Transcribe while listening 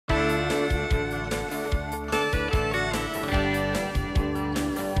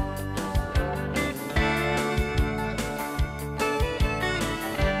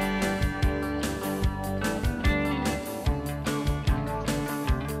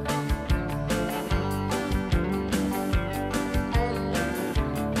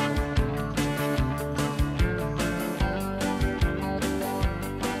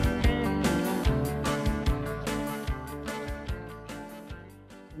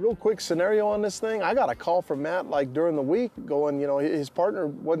Real quick scenario on this thing. I got a call from Matt like during the week going, you know, his partner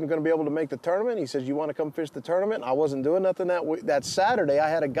wasn't going to be able to make the tournament. He says, you want to come fish the tournament? I wasn't doing nothing that Saturday. I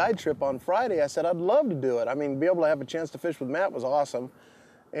had a guide trip on Friday. I said, I'd love to do it. I mean, be able to have a chance to fish with Matt was awesome.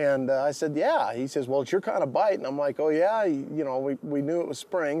 And I said, yeah. He says, well, it's your kind of bite. And I'm like, oh yeah, you know, we knew it was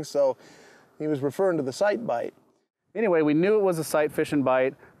spring. So he was referring to the sight bite. Anyway, we knew it was a sight fishing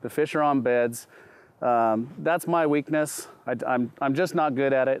bite. The fish are on beds. That's my weakness. I'm just not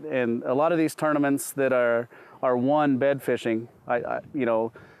good at it. And a lot of these tournaments that are one bed fishing,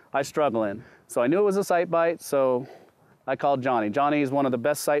 I struggle in. So I knew it was a sight bite, so I called Johnny. Johnny is one of the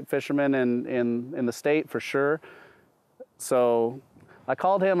best sight fishermen in the state for sure. So I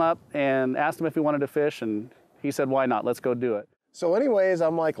called him up and asked him if he wanted to fish, and he said, why not? Let's go do it. So anyways,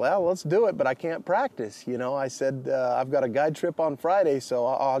 I'm like, well, let's do it, but I can't practice. You know, I said, I've got a guide trip on Friday, so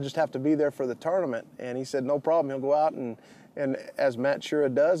I'll just have to be there for the tournament. And he said, no problem. He'll go out and as Matt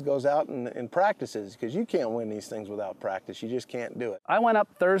Shura does, goes out and practices, because you can't win these things without practice. You just can't do it. I went up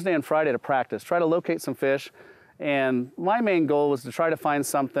Thursday and Friday to practice, try to locate some fish. And my main goal was to try to find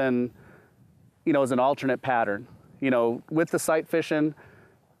something, you know, as an alternate pattern. You know, with the sight fishing,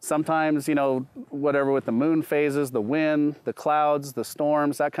 sometimes, you know, whatever with the moon phases, the wind, the clouds, the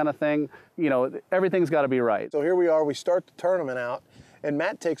storms, that kind of thing, you know, everything's got to be right. So here we are, we start the tournament out, and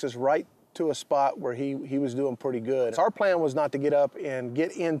Matt takes us right to a spot where he was doing pretty good. Our plan was not to get up and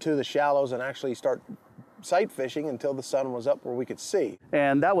get into the shallows and actually start sight fishing until the sun was up where we could see.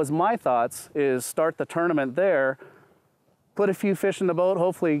 And that was my thoughts, is start the tournament there, put a few fish in the boat,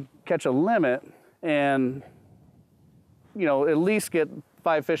 hopefully catch a limit, and, you know, at least get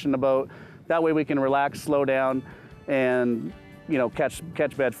 5 fish in the boat. That way we can relax, slow down, and, you know, catch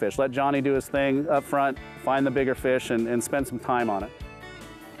bed fish. Let Johnny do his thing up front, find the bigger fish, and spend some time on it.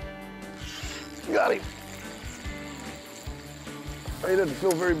 Got him. He doesn't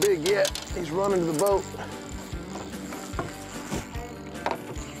feel very big yet. He's running to the boat.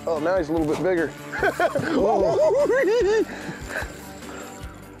 Oh, now he's a little bit bigger.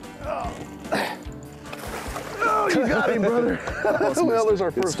 Oh, you got him, brother. Well, there's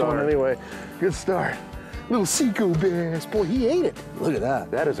our first one anyway. Good start. Little Seco bass. Boy, he ate it. Look at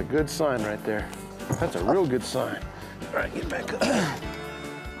that. That is a good sign right there. That's a real good sign. All right, get back up.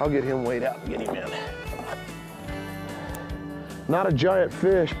 I'll get him weighed out and get him in. Not a giant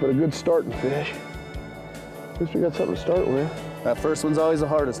fish, but a good starting fish. At least we got something to start with. That first one's always the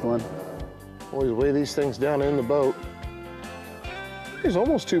hardest one. Always weigh these things down in the boat. He's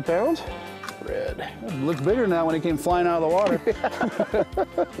almost 2 pounds. Red. It looks bigger now when he came flying out of the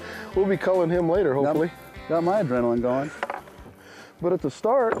water. We'll be culling him later, hopefully. Got my adrenaline going. But at the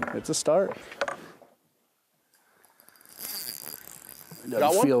start, it's a start. He got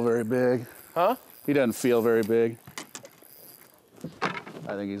doesn't one? feel very big. Huh? He doesn't feel very big.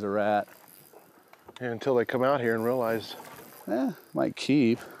 I think he's a rat. Yeah, until they come out here and realize. Might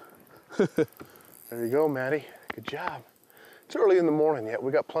keep. There you go, Matty. Good job. It's early in the morning yet.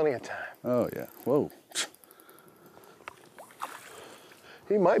 We got plenty of time. Oh, yeah. Whoa.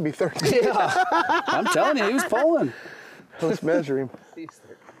 He might be 13. Yeah. I'm telling you, he was pulling. Let's measure him. He's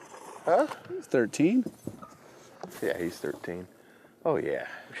 13. Huh? He's 13. Yeah, he's 13. Oh, yeah.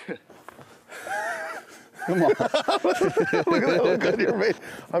 Come on. Look at that look on your face.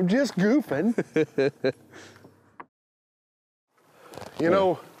 I'm just goofing. You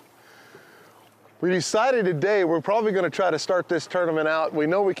know, we decided today we're probably going to try to start this tournament out. We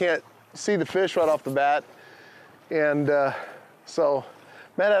know we can't see the fish right off the bat. And so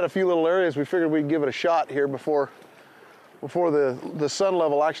Matt had a few little areas. We figured we'd give it a shot here before the sun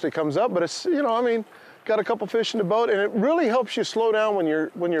level actually comes up. But it's, you know, I mean, got a couple fish in the boat, and it really helps you slow down when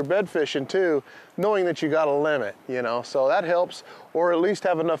you're bed fishing too, knowing that you got a limit, you know. So that helps, or at least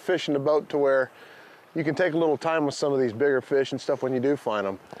have enough fish in the boat to where you can take a little time with some of these bigger fish and stuff when you do find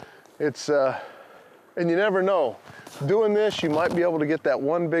them. It's and you never know. Doing this, you might be able to get that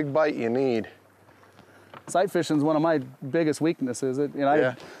one big bite you need. Sight fishing is one of my biggest weaknesses.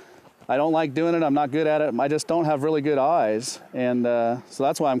 I don't like doing it. I'm not good at it. I just don't have really good eyes. And so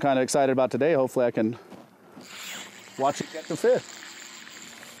that's why I'm kind of excited about today. Hopefully I can watch you catch a fish.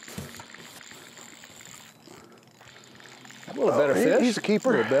 A little better fish. He's a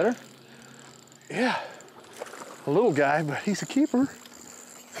keeper. A little better. Yeah. A little guy, but he's a keeper.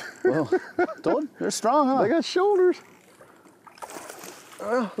 Well, they're strong, huh? They got shoulders.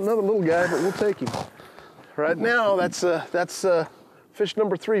 Well, another little guy, but we'll take him. Right now, that's fish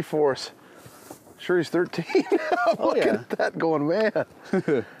number 3 for us. Sure, he's 13. Look at that going, man.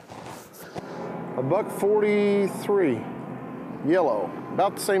 A buck 43, yellow,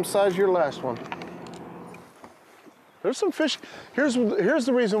 about the same size as your last one. There's some fish. Here's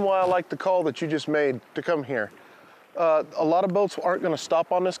the reason why I like the call that you just made to come here. A lot of boats aren't going to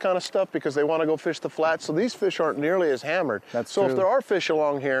stop on this kind of stuff because they want to go fish the flats, so these fish aren't nearly as hammered. That's so true. If there are fish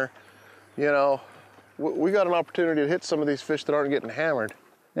along here, you know, we got an opportunity to hit some of these fish that aren't getting hammered.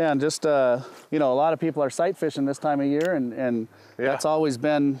 Yeah, and just you know, a lot of people are sight fishing this time of year, and that's always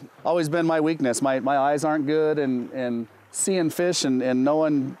been my weakness. My eyes aren't good, and seeing fish and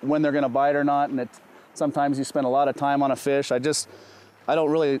knowing when they're going to bite or not, and sometimes you spend a lot of time on a fish. I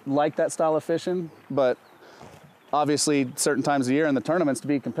don't really like that style of fishing, but obviously certain times of the year in the tournaments, to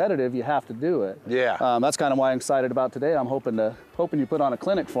be competitive, you have to do it. Yeah. That's kind of why I'm excited about today. I'm hoping you put on a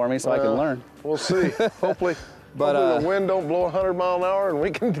clinic for me so I can learn. We'll see. Hopefully the wind don't blow 100 miles an hour and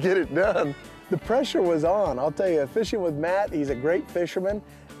we can get it done. The pressure was on. I'll tell you, fishing with Matt, he's a great fisherman,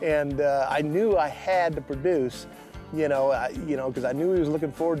 and I knew I had to produce, because I knew he was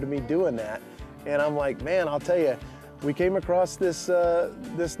looking forward to me doing that. And I'm like, man, I'll tell you, we came across this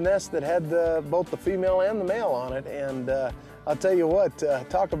nest that had both the female and the male on it, and I'll tell you what,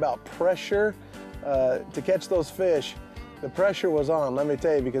 talk about pressure to catch those fish. The pressure was on, let me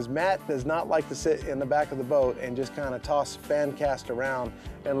tell you, because Matt does not like to sit in the back of the boat and just kind of toss fan cast around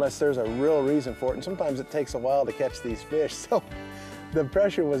unless there's a real reason for it, and sometimes it takes a while to catch these fish, so the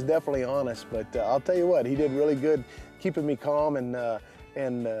pressure was definitely on us, but I'll tell you what, he did really good keeping me calm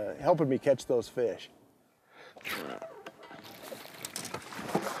and helping me catch those fish.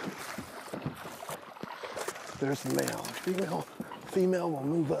 There's the male. Female will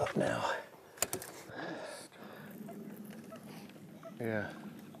move up now. Yeah.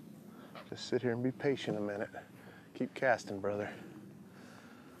 Just sit here and be patient a minute. Keep casting, brother.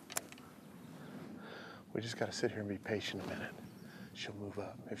 We just gotta sit here and be patient a minute. She'll move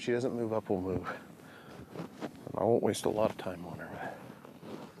up. If she doesn't move up, we'll move. And I won't waste a lot of time on her.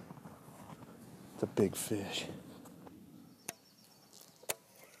 It's a big fish.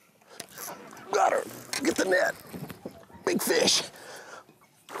 Got her. Get the net. Big fish.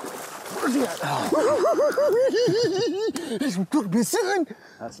 Where's he at? That's a good bit, son.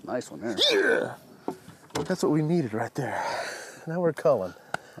 That's a nice one there. Yeah. That's what we needed right there. Now we're culling.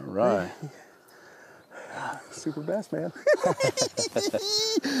 All right. Super bass, man.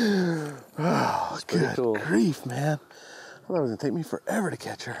 Oh, good cool. grief, man. I thought it was gonna take me forever to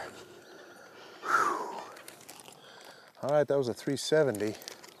catch her. Whew. All right, that was a 370.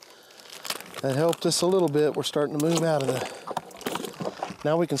 That helped us a little bit. We're starting to move out of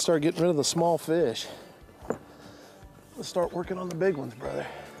now we can start getting rid of the small fish. Let's start working on the big ones, brother.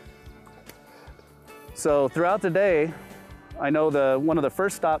 So throughout the day, I know one of the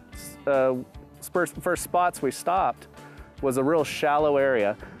first spots we stopped was a real shallow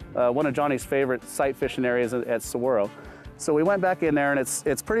area, one of Johnny's favorite sight fishing areas at Saguaro. So we went back in there, and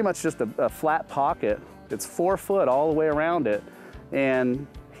it's pretty much just a flat pocket. It's 4 foot all the way around it, and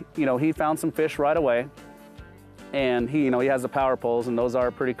he found some fish right away. And he has the power poles, and those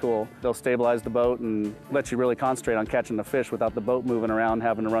are pretty cool. They'll stabilize the boat and let you really concentrate on catching the fish without the boat moving around,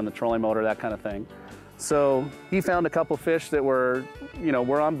 having to run the trolling motor, that kind of thing. So he found a couple fish that were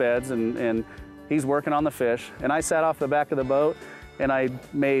on beds, and he's working on the fish. And I sat off the back of the boat, and I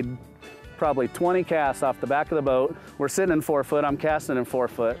made probably 20 casts off the back of the boat. We're sitting in 4 foot, I'm casting in 4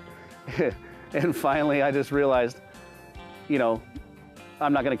 foot. And finally I just realized,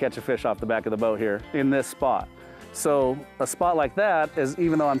 I'm not gonna catch a fish off the back of the boat here in this spot. So a spot like that is,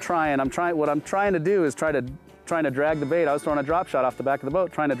 even though what I'm trying to do is trying to drag the bait. I was throwing a drop shot off the back of the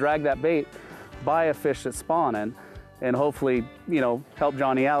boat, trying to drag that bait by a fish that's spawning, and hopefully, help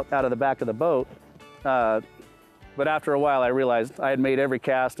Johnny out of the back of the boat. But after a while, I realized I had made every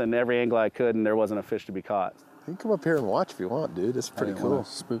cast and every angle I could, and there wasn't a fish to be caught. You can come up here and watch if you want, dude. It's pretty cool.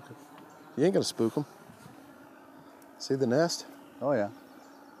 Spook it. You ain't gonna spook them. See the nest? Oh yeah.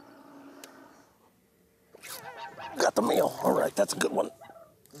 Got the male. All right, that's a good one.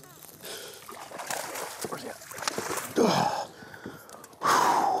 Where's he at?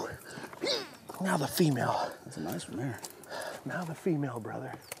 Now the female. That's a nice one there. Now the female,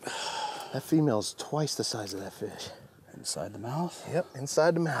 brother. That female's twice the size of that fish. Inside the mouth? Yep,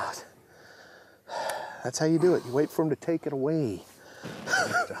 inside the mouth. That's how you do it. You wait for him to take it away.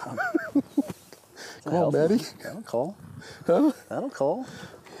 Good job. Come on, Betty. That'll call. Huh? That'll call.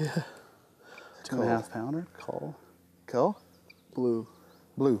 Yeah. 2.5 pounder, call. Call? Blue.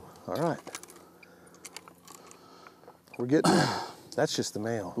 Blue, all right. We're getting there. That's just the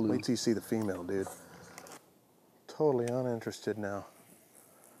male. Blue. Wait till you see the female, dude. Totally uninterested now.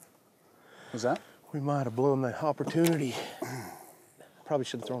 Was that? We might have blown the opportunity. Probably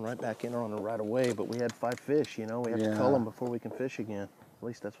should have thrown right back in on her right away, but we had 5 fish, we have to cull them before we can fish again. At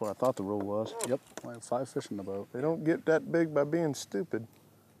least that's what I thought the rule was. Yep, I have 5 fish in the boat. They don't get that big by being stupid.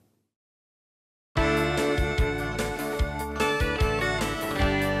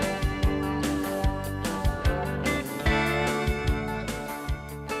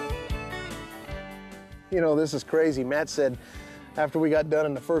 You know, this is crazy. Matt said, after we got done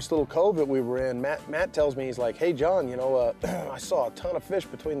in the first little cove that we were in, Matt tells me, he's like, hey, John, you know, I saw a ton of fish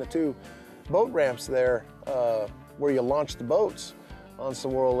between the 2 boat ramps there where you launch the boats on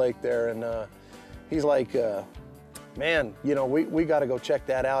Saguaro Lake there. And he's like, man, you know, we got to go check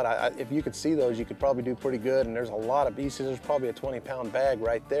that out. If you could see those, you could probably do pretty good. And there's a lot of pieces. There's probably a 20-pound bag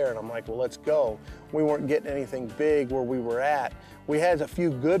right there. And I'm like, well, let's go. We weren't getting anything big where we were at. We had a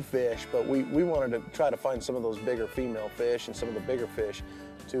few good fish, but we wanted to try to find some of those bigger female fish and some of the bigger fish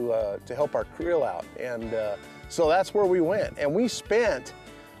to help our creel out. And so that's where we went. And we spent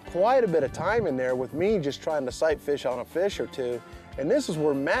quite a bit of time in there with me just trying to sight fish on a fish or 2. And this is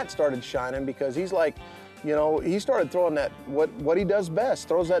where Matt started shining, because he's like, you know, he started throwing that, what he does best,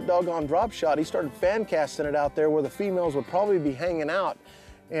 throws that doggone drop shot. He started fan casting it out there where the females would probably be hanging out.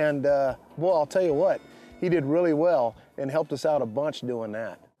 And well, I'll tell you what, he did really well and helped us out a bunch doing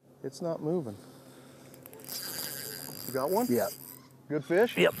that. It's not moving. You got one? Yeah. Good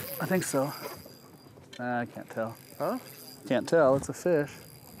fish? Yep, I think so. I can't tell. Huh? Can't tell, it's a fish.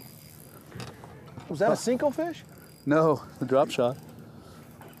 Was that a Cinco fish? No, the drop shot.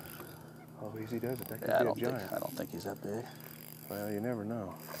 Oh, easy does it. That could Yeah, be a giant. I don't think he's that big. Well, you never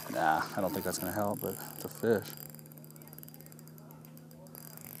know. Nah, I don't think that's gonna help, but it's a fish.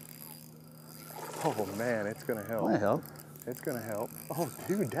 Oh man, it's gonna help. Might help. It's gonna help. Oh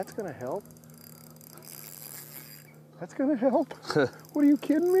dude, that's gonna help. That's gonna help. What, are you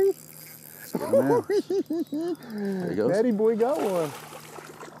kidding me? There he goes. Matty boy got one.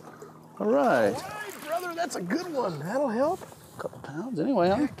 All right. All right, brother, that's a good one. That'll help. A couple pounds anyway,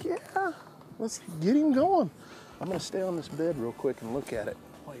 huh? Heck yeah. Let's get him going. I'm gonna stay on this bed real quick and look at it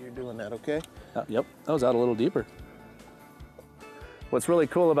while you're doing that, okay? Yep, that was out a little deeper. What's really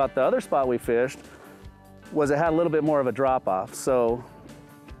cool about the other spot we fished was it had a little bit more of a drop off. So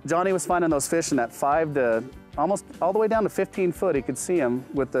Johnny was finding those fish in that 5 to almost all the way down to 15 foot. He could see them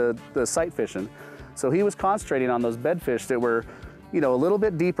with the sight fishing. So he was concentrating on those bedfish that were, you know, a little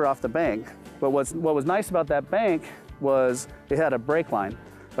bit deeper off the bank. But what was nice about that bank was it had a break line,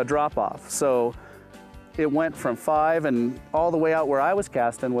 a drop off. So it went from 5 and all the way out where I was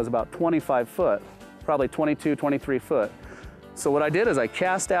casting was about 25 foot, probably 22, 23 foot. So what I did is I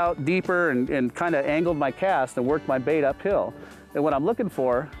cast out deeper and kind of angled my cast and worked my bait uphill. And what I'm looking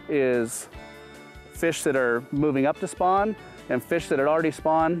for is fish that are moving up to spawn and fish that had already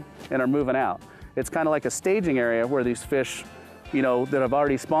spawned and are moving out. It's kind of like a staging area where these fish, you know, that have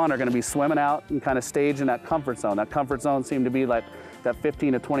already spawned are going to be swimming out and kind of stage in that comfort zone. That comfort zone seemed to be like that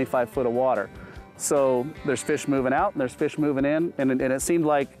 15 to 25 foot of water. So there's fish moving out and there's fish moving in, and it seemed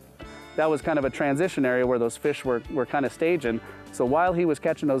like that was kind of a transition area where those fish were kind of staging. So while he was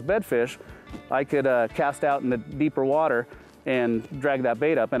catching those bedfish, I could cast out in the deeper water and drag that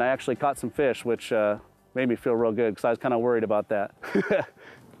bait up, and I actually caught some fish, which made me feel real good because I was kind of worried about that.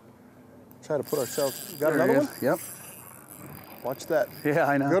 Try to put ourselves, got another one? Yep. Watch that. Yeah,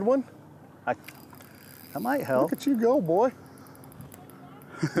 I know. Good one? That might help. Look at you go, boy.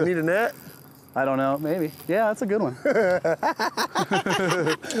 You need a net? I don't know, maybe. Yeah, that's a good one.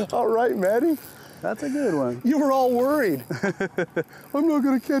 All right, Matty. That's a good one. You were all worried. I'm not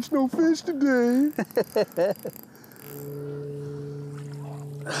gonna catch no fish today.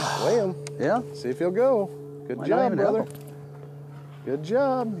 Weigh him. Yeah. See if he'll go. Good Might not job, even brother. help. Good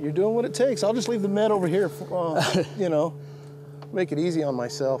job. You're doing what it takes. I'll just leave the net over here, you know, make it easy on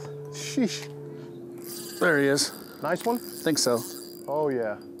myself. Sheesh. There he is. Nice one? Think so. Oh,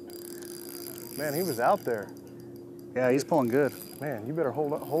 yeah. Man, he was out there. Yeah, he's pulling good. Man, you better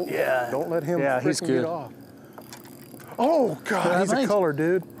hold. Yeah. Don't let him he's freaking good. get off. Oh, God, he's a color,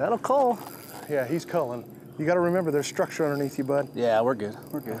 dude. That'll call. Yeah, he's culling. You got to remember there's structure underneath you, bud. Yeah, we're good.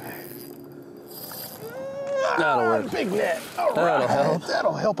 We're good. That'll work. Big net. All That'll right. help.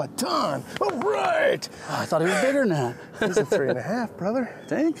 That'll help a ton. All right. Oh, I thought he was bigger than that. He's a 3.5, brother.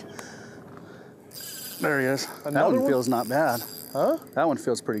 Think? There he is. That Another one one? feels not bad. Huh? That one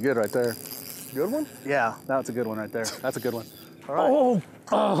feels pretty good right there. Good one? Yeah, that's a good one right there. That's a good one. All right.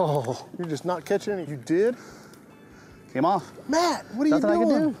 Oh. You're just not catching any. You did? Came off. Matt, what are Nothing I you could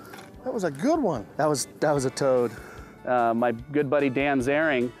doing? do. That was a good one. That was a toad. My good buddy Dan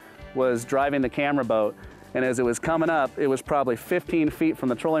Zaring was driving the camera boat, and as it was coming up, it was probably 15 feet from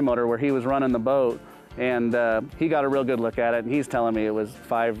the trolling motor where he was running the boat, and he got a real good look at it, and he's telling me it was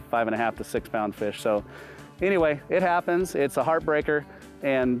 5.5 to 6 pound fish. So anyway, it happens. It's a heartbreaker.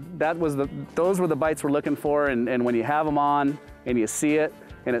 And those were the bites we're looking for. And when you have them on and you see it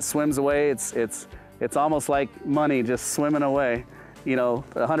and it swims away, it's almost like money just swimming away. You know,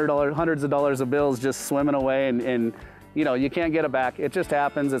 hundreds of dollars of bills just swimming away, and you know, you can't get it back. It just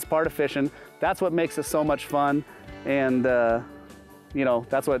happens. It's part of fishing. That's what makes it so much fun. And you know,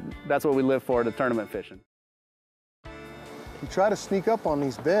 that's what we live for, the tournament fishing. You try to sneak up on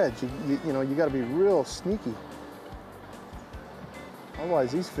these beds. You know, you got to be real sneaky.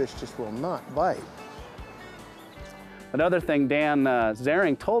 Otherwise, these fish just will not bite. Another thing Dan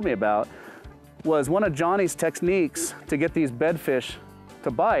Zaring told me about was one of Johnny's techniques to get these bedfish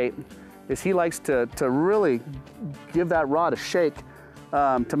to bite is he likes to really give that rod a shake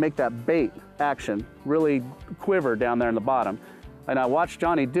to make that bait action really quiver down there in the bottom. And I watched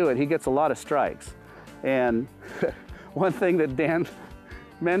Johnny do it. He gets a lot of strikes. And one thing that Dan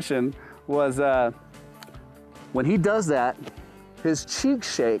mentioned was when he does that, his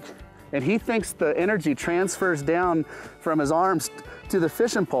cheeks shake, and he thinks the energy transfers down from his arms to the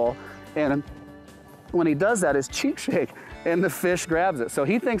fishing pole, and when he does that, his cheeks shake, and the fish grabs it. So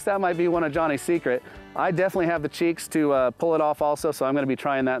he thinks that might be one of Johnny's secret. I definitely have the cheeks to pull it off also, so I'm gonna be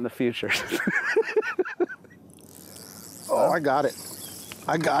trying that in the future. Oh, I got it.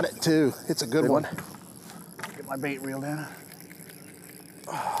 I got it too. It's a good one. Get my bait reel down.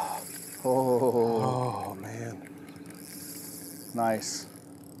 Oh, man. Nice.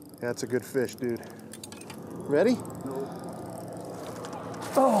 That's a good fish, dude. Ready?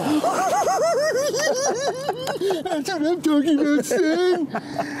 Oh. That's what I'm talking about, son.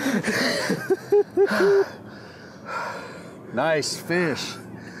 Nice fish.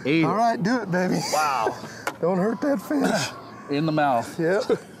 Ate All right, do it, baby. Wow. Don't hurt that fish. In the mouth.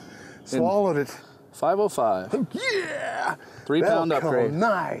 Yep. Swallowed it. 505. Yeah. 3 pound upgrade.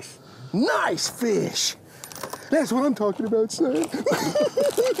 Nice. Nice fish. That's what I'm talking about, son.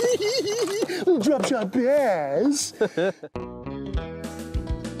 Little drop shot bass.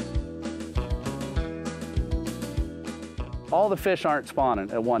 All the fish aren't spawning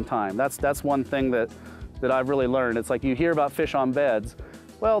at one time. That's one thing that I've really learned. It's like you hear about fish on beds.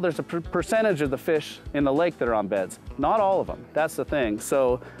 Well, there's a percentage of the fish in the lake that are on beds. Not all of them, that's the thing.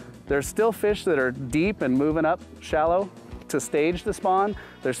 So there's still fish that are deep and moving up shallow to stage the spawn.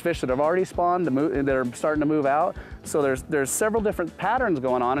 There's fish that have already spawned that are starting to move out. So there's several different patterns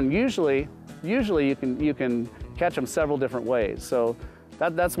going on, and usually you can catch them several different ways. So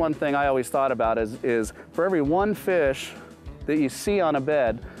that's one thing I always thought about is for every one fish that you see on a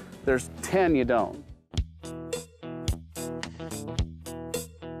bed, there's 10 you don't.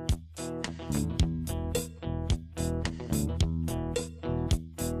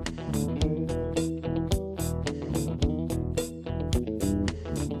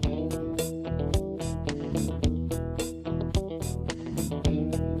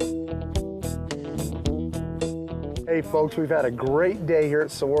 Hey folks, we've had a great day here at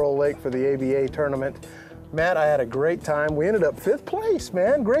Saguaro Lake for the ABA tournament. Matt, I had a great time. We ended up 5th place,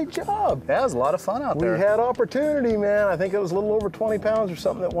 man. Great job. Yeah, it was a lot of fun out there. We had opportunity, man. I think it was a little over 20 pounds or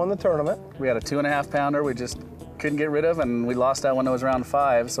something that won the tournament. We had a 2.5 pounder we just couldn't get rid of, and we lost that one that was round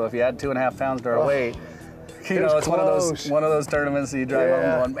 5. So if you add 2.5 pounds to our weight, you know, it's one of those tournaments that you drive home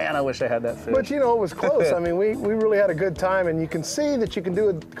going, man, I wish I had that fish. But you know, it was close. I mean, we really had a good time, and you can see that you can do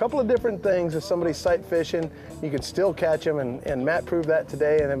a couple of different things if somebody's sight fishing. You can still catch them, and Matt proved that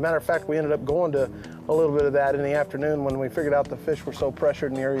today. And as a matter of fact, we ended up going to a little bit of that in the afternoon when we figured out the fish were so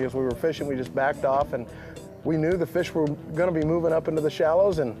pressured in the areas we were fishing. We just backed off, and we knew the fish were going to be moving up into the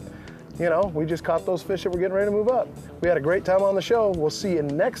shallows, and you know, we just caught those fish that were getting ready to move up. We had a great time on the show. We'll see you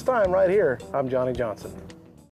next time right here. I'm Johnny Johnson.